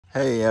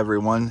Hey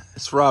everyone,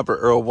 it's Robert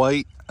Earl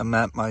White. I'm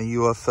at my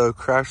UFO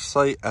crash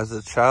site as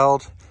a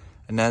child,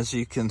 and as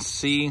you can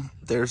see,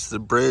 there's the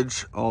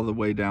bridge all the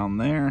way down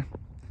there.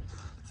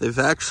 They've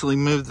actually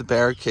moved the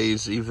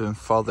barricades even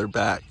farther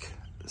back,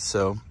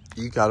 so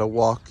you gotta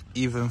walk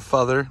even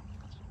further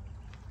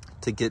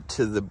to get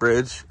to the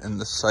bridge and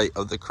the site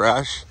of the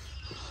crash.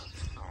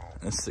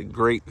 It's a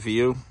great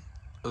view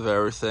of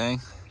everything.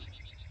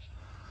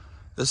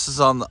 This is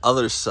on the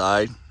other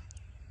side.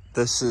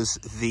 This is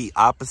the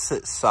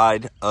opposite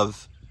side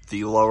of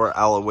the lower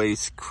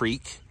Alloways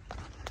Creek.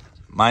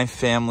 My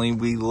family,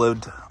 we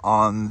lived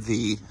on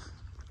the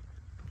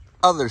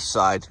other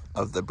side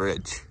of the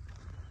bridge.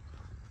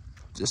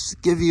 Just to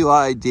give you an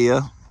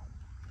idea,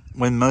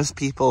 when most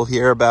people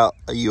hear about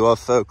a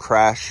UFO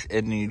crash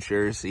in New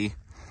Jersey,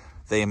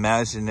 they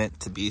imagine it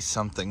to be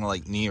something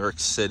like New York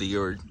City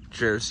or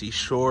Jersey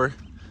Shore.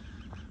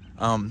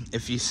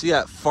 If you see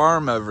that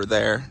farm over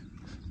there,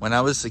 when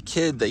I was a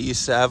kid, they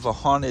used to have a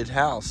haunted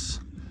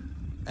house,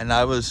 and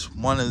I was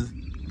one of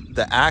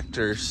the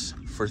actors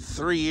for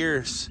 3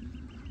 years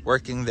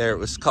working there. It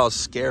was called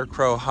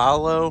Scarecrow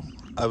Hollow.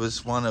 I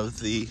was one of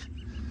the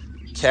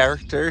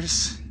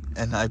characters,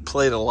 and I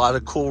played a lot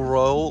of cool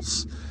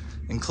roles,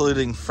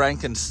 including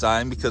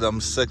Frankenstein, because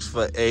I'm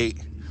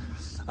 6'8".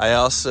 I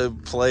also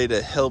played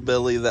a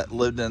hillbilly that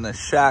lived in a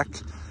shack,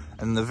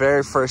 and the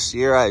very first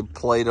year I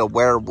played a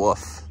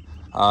werewolf,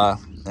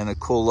 and a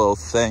cool little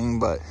thing.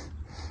 But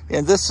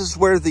and this is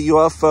where the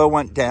UFO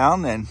went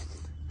down, and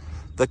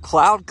the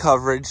cloud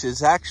coverage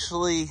is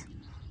actually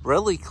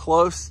really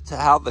close to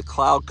how the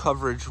cloud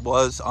coverage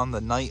was on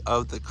the night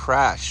of the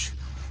crash.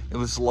 It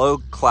was low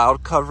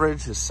cloud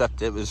coverage,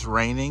 except it was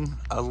raining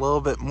a little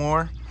bit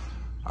more.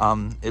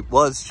 It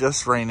was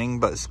just raining,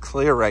 but it's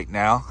clear right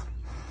now.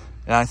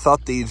 And I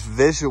thought these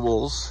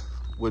visuals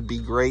would be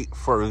great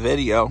for a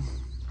video.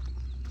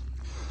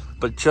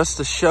 But just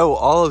to show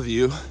all of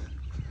you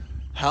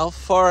how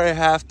far I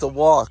have to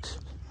walk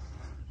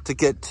to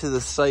get to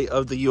the site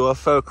of the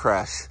UFO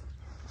crash.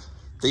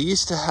 They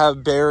used to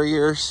have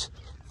barriers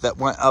that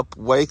went up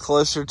way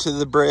closer to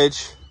the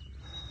bridge,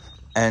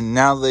 and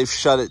now they've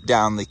shut it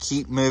down. They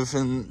keep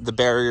moving the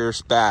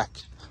barriers back.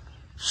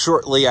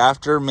 Shortly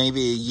after,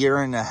 maybe a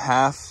year and a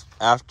half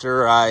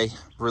after I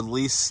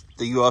released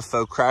the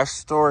UFO crash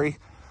story,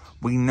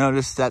 we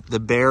noticed that the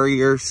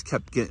barriers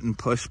kept getting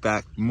pushed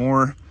back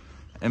more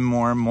and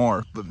more and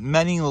more. But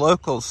many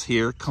locals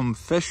here come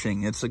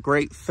fishing. It's a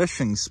great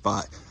fishing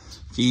spot.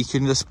 You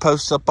can just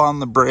post up on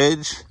the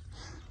bridge,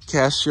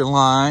 cast your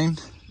line,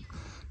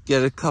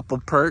 get a couple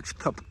perch,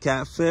 couple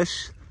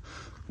catfish,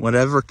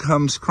 whatever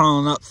comes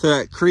crawling up through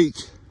that creek.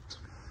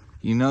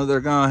 You know they're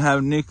gonna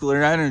have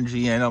nuclear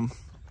energy in them,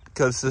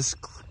 because this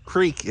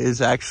creek is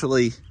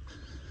actually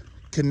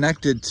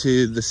connected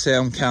to the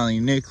Salem County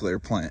nuclear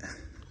plant,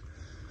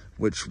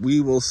 which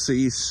we will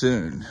see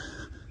soon.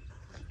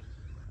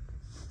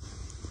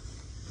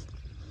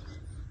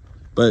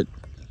 But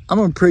I'm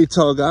a pretty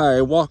tall guy.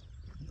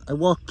 I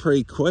walk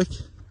pretty quick.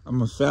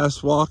 I'm a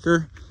fast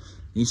walker.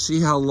 You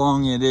see how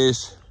long it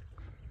is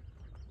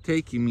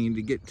taking me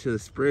to get to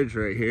this bridge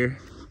right here.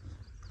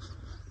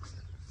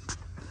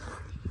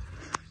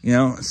 You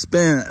know, it's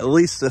been at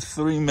least a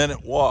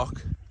 3-minute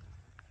walk.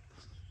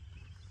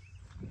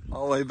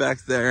 All the way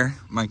back there,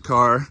 my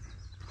car.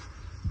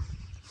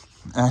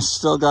 And I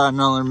still got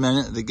another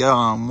minute to go.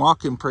 I'm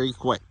walking pretty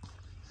quick.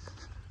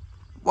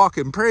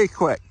 Walking pretty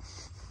quick.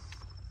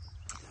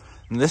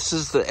 And this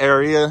is the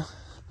area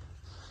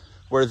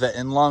where the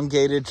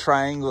elongated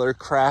triangular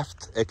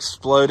craft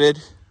exploded,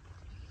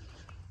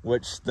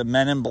 which the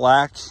men in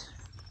black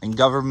and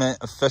government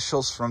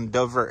officials from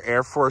Dover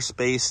Air Force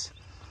Base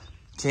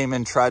came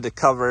and tried to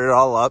cover it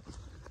all up.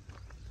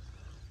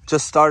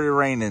 Just started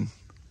raining.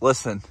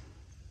 Listen.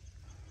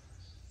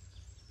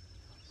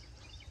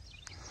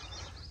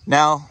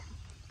 Now,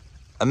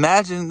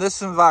 imagine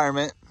this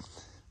environment.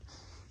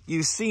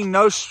 You see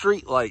no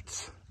street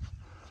lights.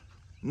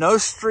 No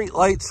street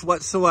lights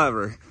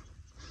whatsoever.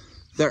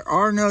 There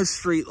are no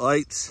street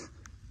lights.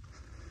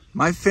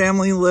 My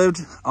family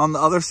lived on the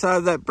other side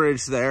of that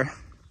bridge there.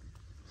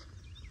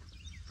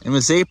 It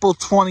was April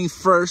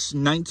 21st,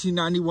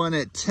 1991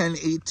 at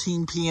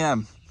 10:18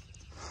 p.m.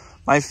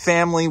 My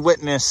family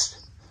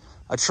witnessed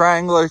a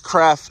triangular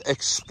craft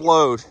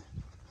explode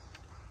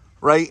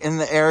right in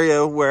the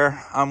area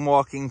where I'm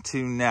walking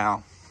to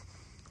now.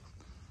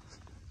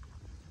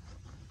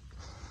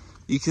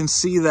 You can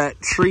see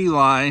that tree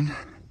line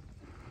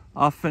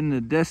off in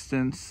the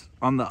distance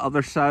on the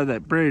other side of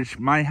that bridge.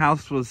 My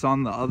house was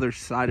on the other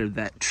side of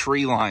that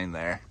tree line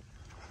there.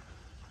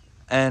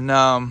 And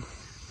a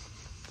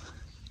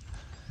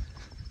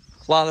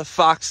lot of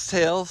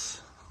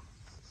foxtails.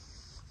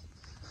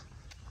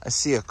 I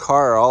see a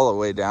car all the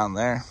way down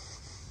there.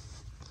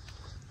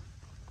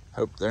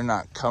 Hope they're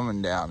not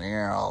coming down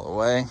here all the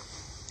way.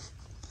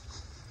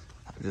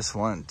 I just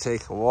want to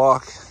take a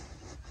walk.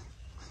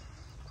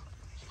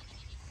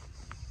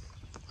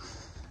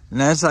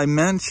 And as I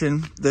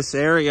mentioned, this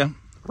area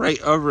right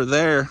over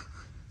there,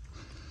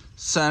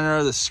 center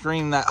of the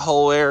screen, that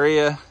whole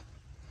area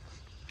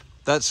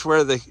That's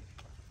where the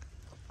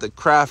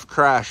craft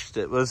crashed.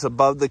 It was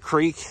above the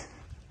creek.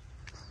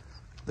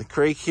 The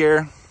creek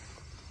here.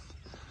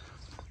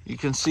 You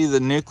can see the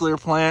nuclear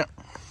plant,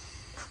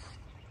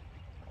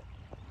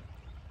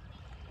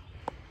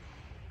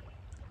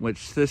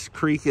 which this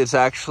creek is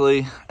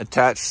actually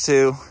attached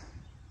to.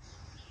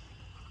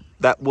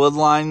 That wood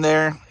line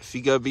there, if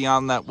you go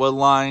beyond that wood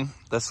line,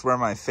 that's where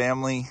my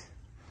family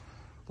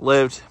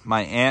lived.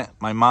 My aunt,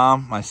 my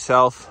mom,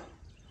 myself.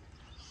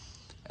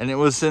 And it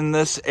was in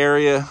this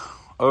area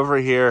over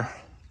here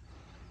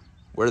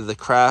where the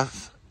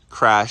craft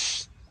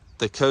crashed.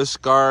 The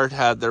Coast Guard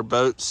had their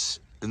boats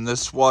in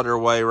this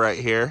waterway right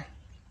here.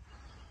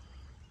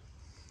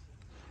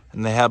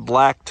 And they had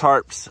black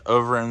tarps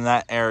over in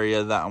that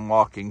area that I'm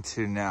walking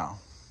to now.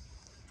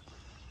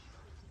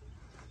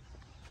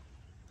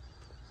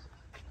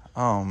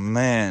 Oh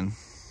man.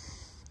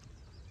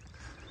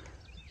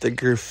 The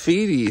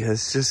graffiti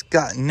has just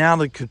gotten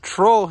out of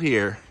control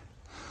here.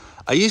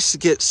 I used to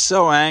get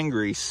so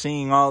angry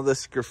seeing all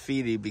this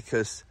graffiti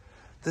because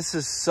this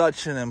is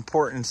such an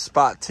important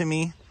spot to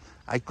me.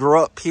 I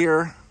grew up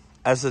here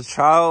as a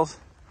child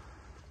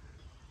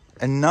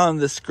and none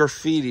of this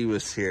graffiti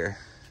was here.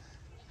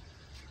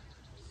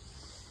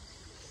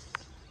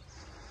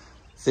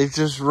 They've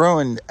just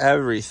ruined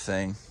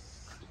everything.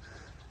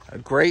 A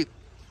great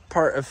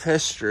part of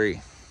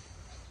history.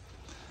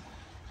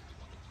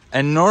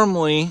 And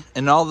normally,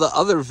 in all the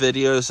other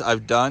videos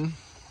I've done,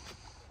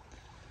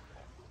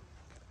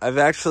 I've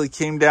actually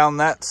came down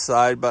that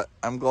side, but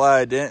I'm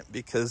glad I didn't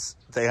because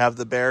they have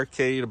the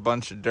barricade, a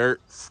bunch of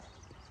dirt,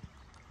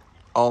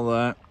 all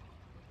that.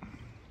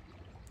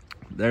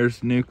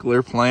 There's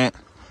nuclear plant.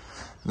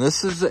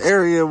 This is the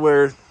area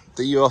where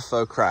the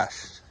UFO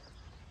crashed.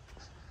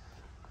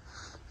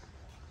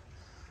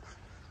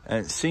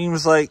 And it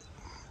seems like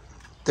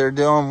they're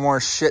doing more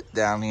shit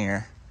down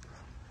here.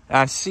 And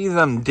I see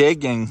them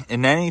digging,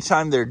 and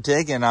anytime they're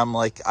digging, I'm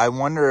like, I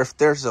wonder if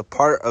there's a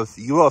part of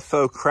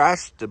UFO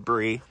crash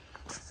debris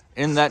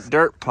in that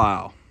dirt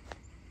pile.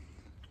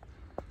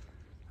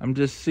 I'm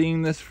just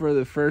seeing this for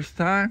the first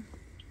time.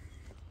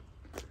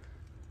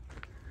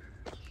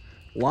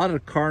 A lot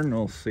of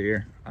cardinals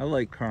here. I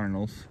like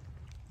cardinals.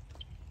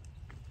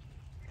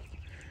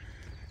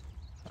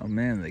 Oh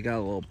man, they got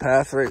a little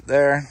path right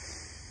there.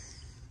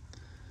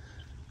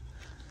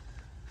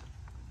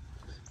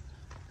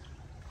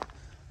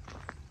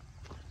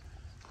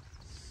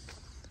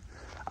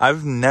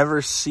 I've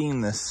never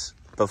seen this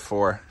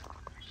before.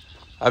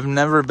 I've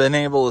never been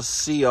able to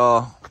see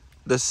all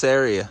this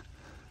area.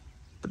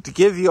 But to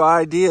give you an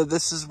idea,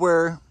 this is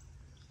where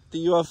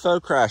the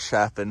UFO crash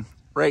happened.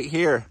 Right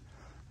here.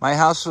 My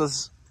house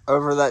was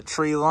over that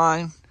tree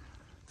line.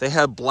 They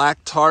had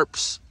black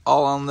tarps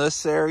all on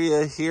this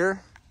area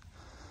here.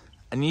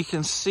 And you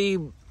can see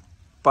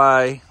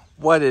by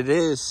what it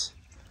is,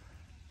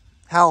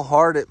 how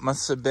hard it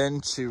must have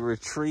been to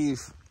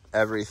retrieve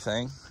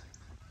everything.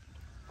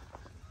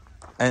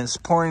 And it's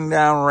pouring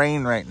down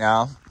rain right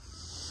now.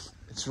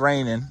 It's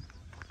raining,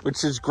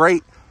 which is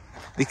great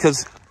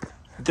because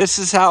this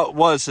is how it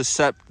was,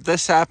 except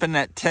this happened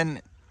at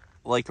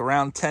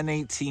around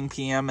 10:18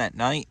 p.m. at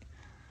night.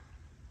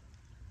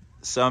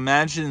 So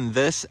imagine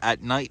this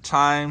at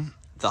nighttime,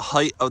 the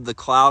height of the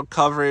cloud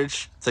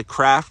coverage. The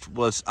craft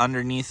was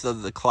underneath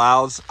of the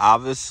clouds,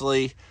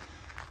 obviously.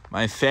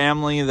 My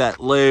family that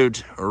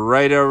lived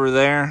right over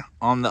there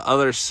on the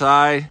other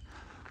side,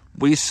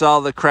 we saw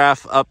the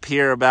craft up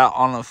here about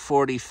on a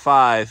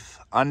 45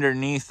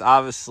 underneath,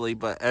 obviously.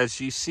 But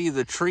as you see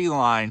the tree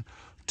line,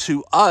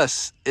 to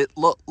us, it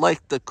looked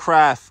like the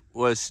craft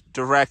was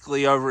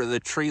directly over the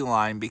tree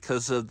line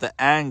because of the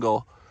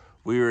angle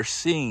we were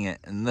seeing it.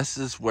 And this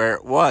is where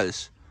it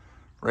was,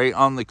 right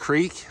on the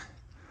creek,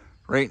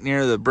 right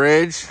near the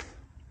bridge,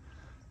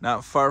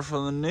 not far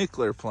from the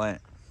nuclear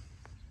plant.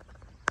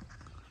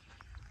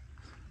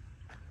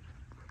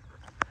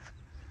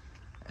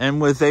 And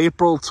with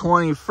April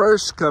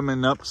 21st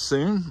coming up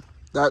soon,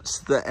 that's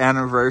the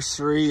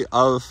anniversary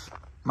of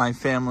my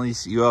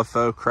family's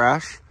UFO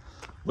crash,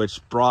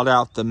 which brought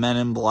out the men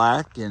in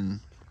black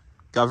and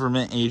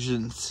government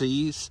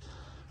agencies.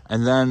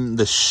 And then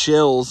the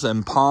shills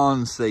and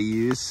pawns they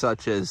use,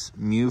 such as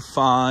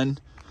MUFON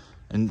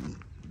and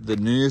the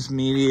news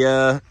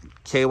media,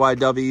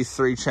 KYW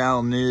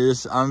 3-channel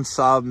news,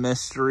 Unsolved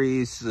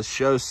Mysteries, the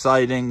show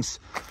Sightings.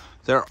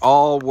 They're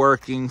all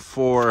working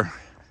for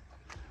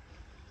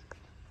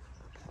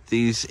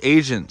these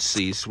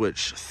agencies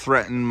which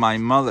threatened my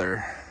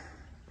mother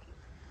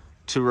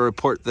to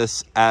report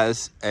this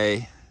as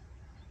a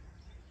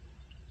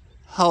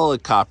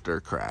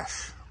helicopter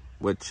crash,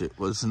 which it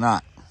was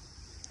not.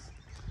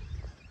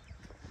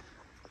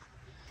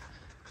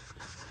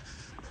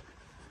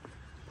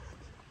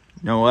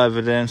 No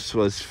evidence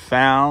was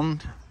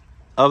found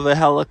of a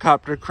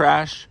helicopter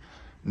crash,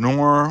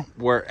 nor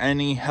were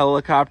any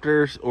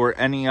helicopters or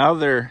any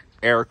other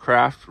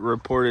aircraft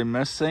reported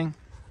missing.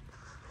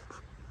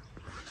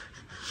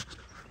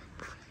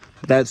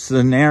 That's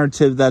the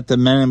narrative that the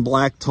Men in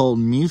Black told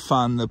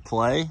MUFON to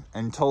play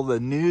and told the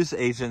news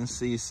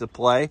agencies to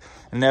play,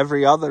 and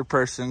every other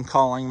person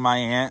calling my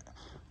aunt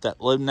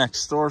that lived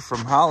next door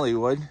from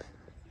Hollywood.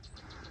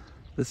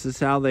 This is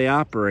how they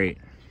operate.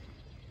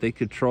 They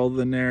control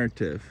the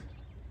narrative.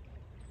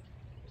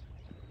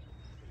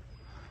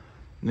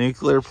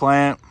 Nuclear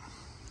plant.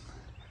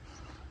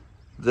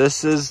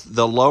 This is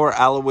the Lower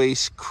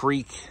Alloways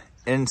Creek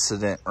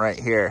incident right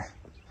here.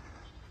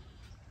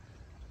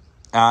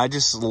 And I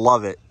just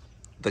love it.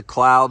 The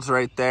clouds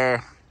right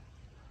there.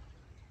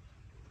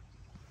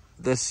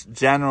 This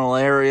general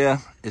area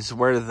is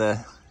where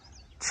the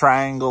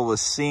triangle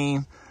was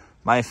seen.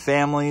 My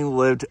family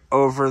lived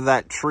over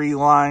that tree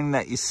line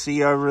that you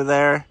see over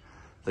there.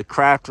 The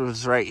craft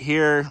was right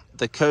here.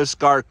 The Coast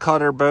Guard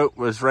cutter boat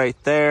was right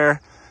there.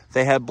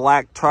 They had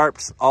black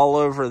tarps all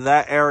over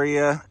that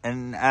area.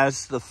 And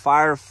as the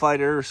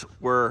firefighters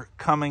were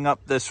coming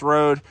up this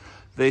road,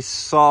 they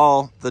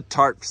saw the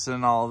tarps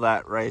and all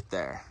that right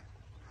there.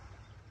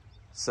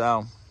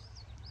 So,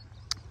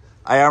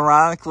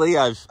 ironically,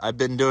 I've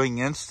been doing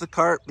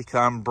Instacart because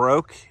I'm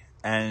broke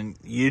and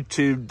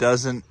YouTube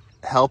doesn't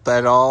help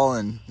at all,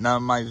 and none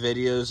of my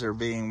videos are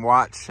being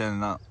watched,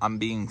 and I'm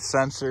being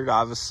censored,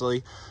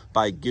 obviously,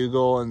 by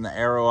Google and the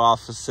Arrow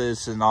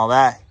offices and all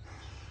that.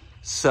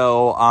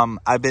 So,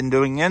 I've been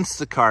doing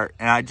Instacart,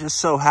 and I just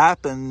so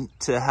happened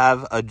to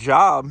have a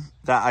job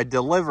that I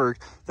delivered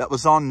that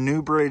was on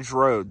New Bridge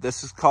Road.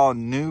 This is called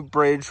New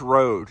Bridge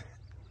Road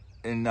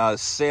in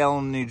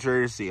Salem, New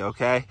Jersey,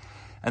 okay?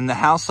 And the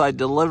house I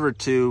delivered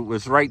to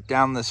was right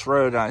down this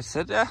road, and I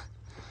said,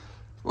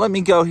 let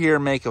me go here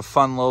and make a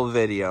fun little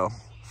video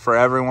for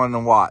everyone to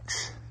watch.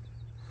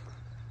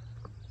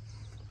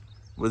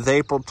 With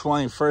April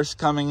 21st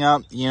coming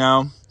up, you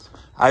know,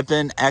 I've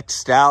been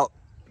X'd out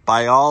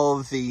by all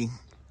of the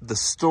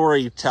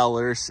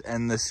storytellers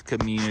in this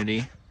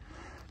community.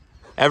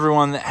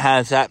 Everyone that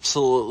has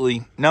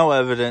absolutely no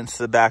evidence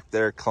to back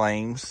their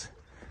claims.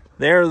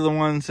 They're the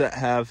ones that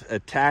have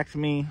attacked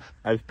me.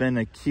 I've been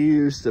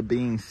accused of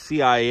being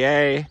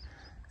CIA,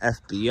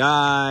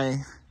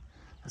 FBI,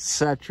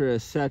 etc.,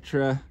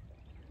 etc.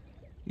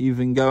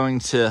 Even going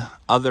to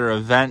other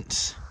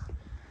events.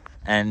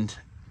 And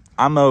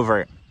I'm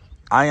over it.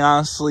 I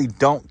honestly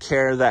don't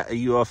care that a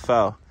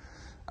UFO.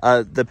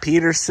 The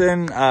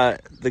Peterson,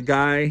 the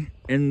guy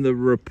in the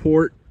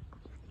report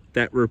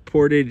that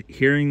reported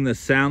hearing the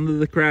sound of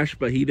the crash,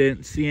 but he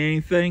didn't see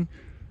anything.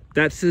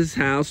 That's his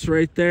house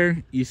right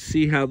there. You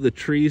see how the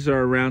trees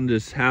are around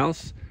his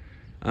house.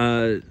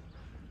 His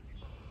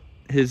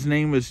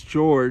name was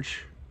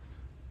George.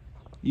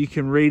 You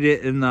can read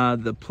it in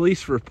the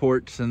police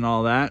reports and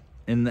all that,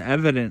 in the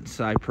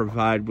evidence I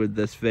provide with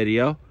this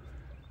video.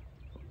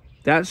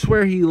 That's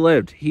where he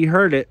lived. He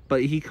heard it,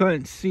 but he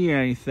couldn't see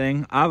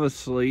anything,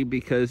 obviously,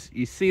 because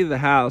you see the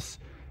house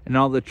and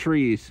all the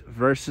trees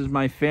versus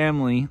my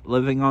family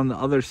living on the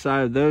other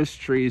side of those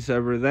trees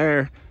over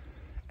there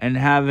and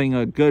having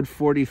a good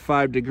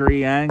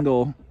 45-degree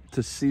angle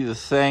to see the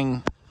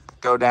thing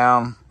go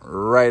down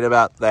right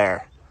about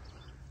there.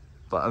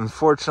 But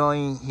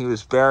unfortunately, he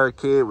was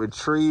barricaded with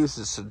trees.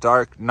 It's a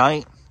dark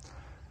night.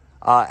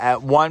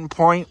 At one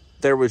point,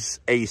 there was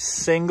a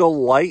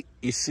single light.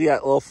 You see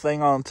that little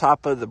thing on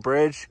top of the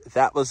bridge?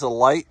 That was a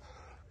light.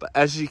 But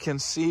as you can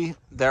see,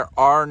 there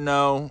are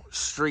no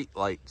street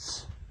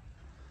lights.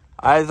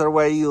 Either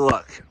way you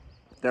look,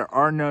 there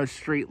are no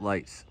street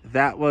lights.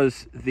 That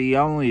was the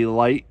only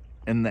light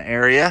in the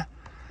area.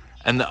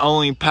 And the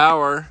only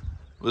power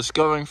was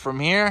going from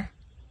here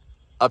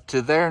up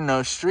to there.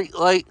 No street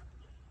light.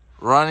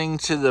 Running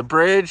to the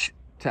bridge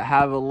to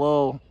have a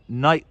little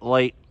night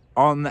light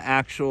on the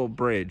actual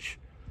bridge.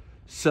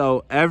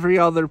 So every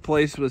other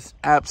place was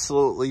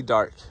absolutely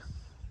dark.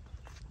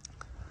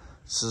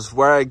 This is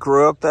where I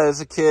grew up as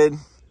a kid.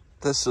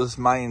 This was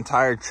my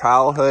entire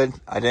childhood.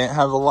 I didn't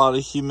have a lot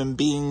of human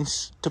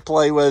beings to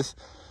play with.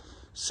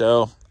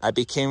 So I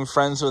became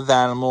friends with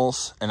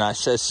animals. And I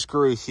said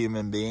screw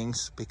human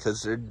beings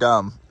because they're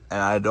dumb. And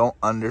I don't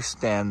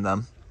understand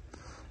them.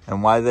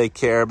 And why they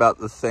care about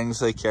the things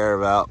they care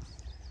about.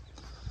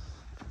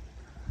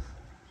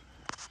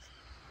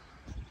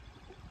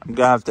 I'm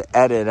gonna have to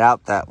edit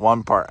out that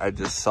one part I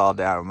just saw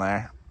down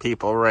there.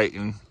 People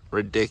writing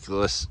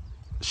ridiculous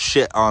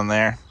shit on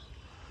there.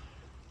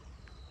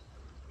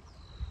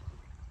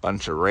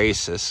 Bunch of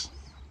racists.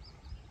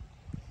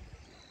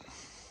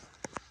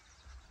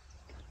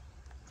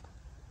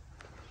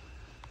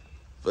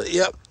 But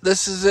yep,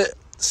 this is it.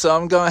 So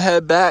I'm gonna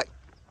head back.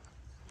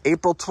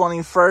 April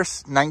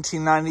 21st,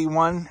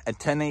 1991 at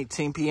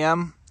 10:18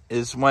 p.m.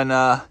 is when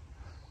the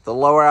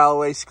Lower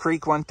Alloways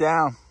Creek went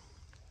down.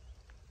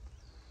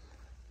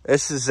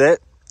 This is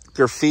it.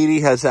 Graffiti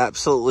has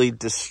absolutely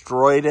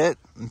destroyed it.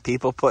 And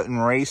people putting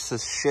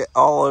racist shit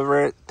all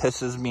over it.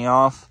 Pisses me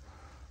off.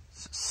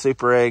 It's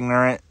super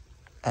ignorant.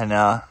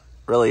 And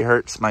really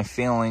hurts my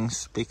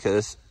feelings.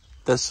 Because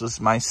this was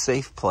my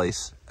safe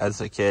place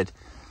as a kid.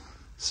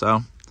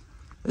 So,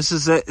 this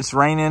is it. It's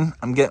raining.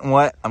 I'm getting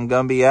wet. I'm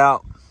going to be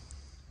out.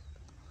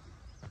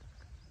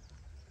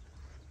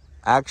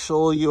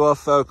 Actual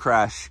UFO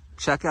crash.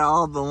 Check out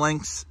all the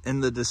links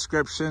in the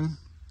description.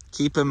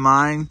 Keep in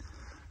mind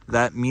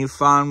that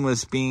MUFON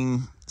was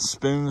being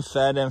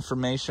spoon-fed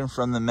information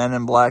from the men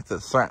in black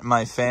that threatened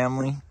my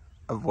family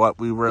of what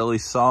we really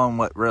saw and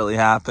what really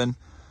happened.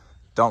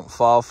 Don't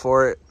fall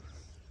for it.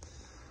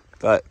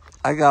 But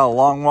I got a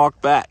long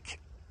walk back.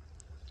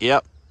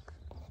 Yep.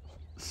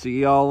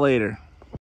 See y'all later.